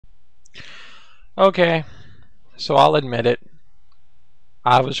Okay, so I'll admit it.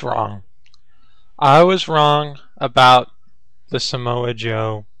 I was wrong. I was wrong about the Samoa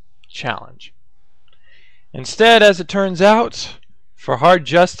Joe challenge. Instead, as it turns out, for hard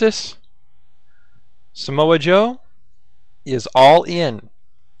justice, Samoa Joe is all in,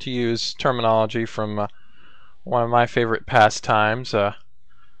 to use terminology from one of my favorite pastimes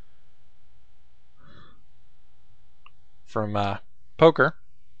from poker.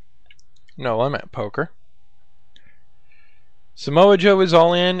 No limit poker. Samoa Joe is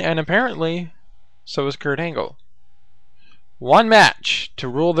all in, and apparently so is Kurt Angle. One match to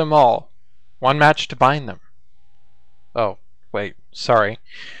rule them all. One match to bind them. Oh, wait, sorry.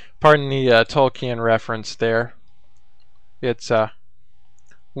 Pardon the Tolkien reference there. It's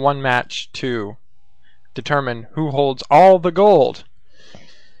one match to determine who holds all the gold.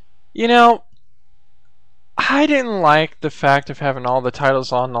 You know, I didn't like the fact of having all the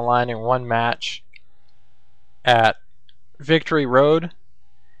titles on the line in one match at Victory Road.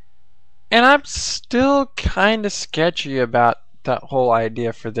 And I'm still kind of sketchy about that whole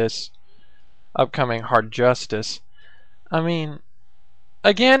idea for this upcoming Hard Justice. I mean,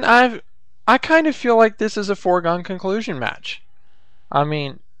 again, I kind of feel like this is a foregone conclusion match. I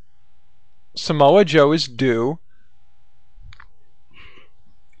mean, Samoa Joe is due.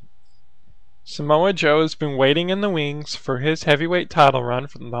 Samoa Joe has been waiting in the wings for his heavyweight title run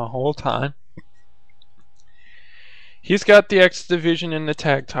for the whole time. He's got the X Division and the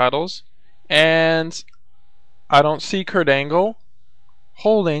tag titles, and I don't see Kurt Angle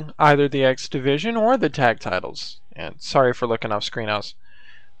holding either the X Division or the tag titles. And sorry for looking off screen. I was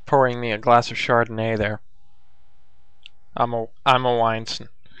pouring me a glass of Chardonnay there. I'm a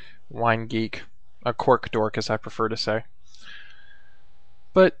wine geek, a cork dork as I prefer to say.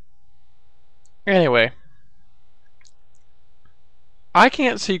 But anyway, I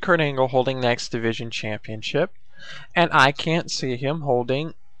can't see Kurt Angle holding the X Division Championship, and I can't see him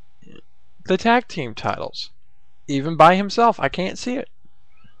holding the tag team titles. Even by himself, I can't see it.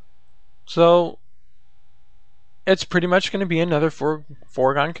 So it's pretty much going to be another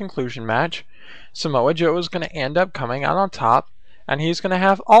foregone conclusion match. Samoa Joe is going to end up coming out on top, and he's going to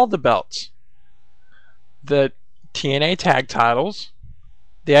have all the belts. The TNA tag titles,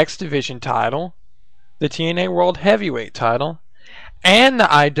 the X Division title, the TNA World Heavyweight title, and the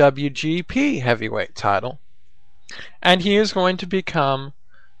IWGP Heavyweight title. And he is going to become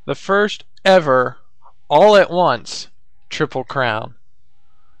the first ever all-at-once Triple Crown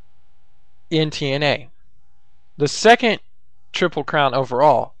in TNA. The second Triple Crown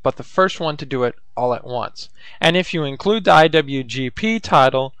overall, but the first one to do it all at once. And if you include the IWGP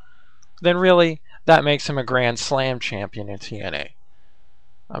title, then really that makes him a Grand Slam champion in TNA.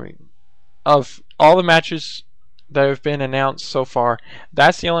 I mean, of all the matches that have been announced so far,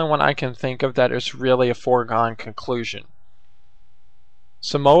 that's the only one I can think of that is really a foregone conclusion.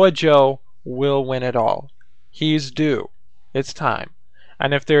 Samoa Joe will win it all. He's due. It's time.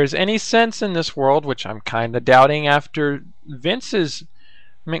 And if there is any sense in this world, which I'm kind of doubting after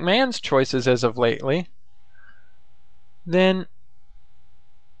McMahon's choices as of lately, then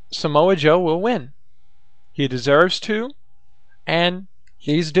Samoa Joe will win. He deserves to, and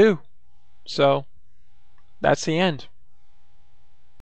he's due. So, that's the end.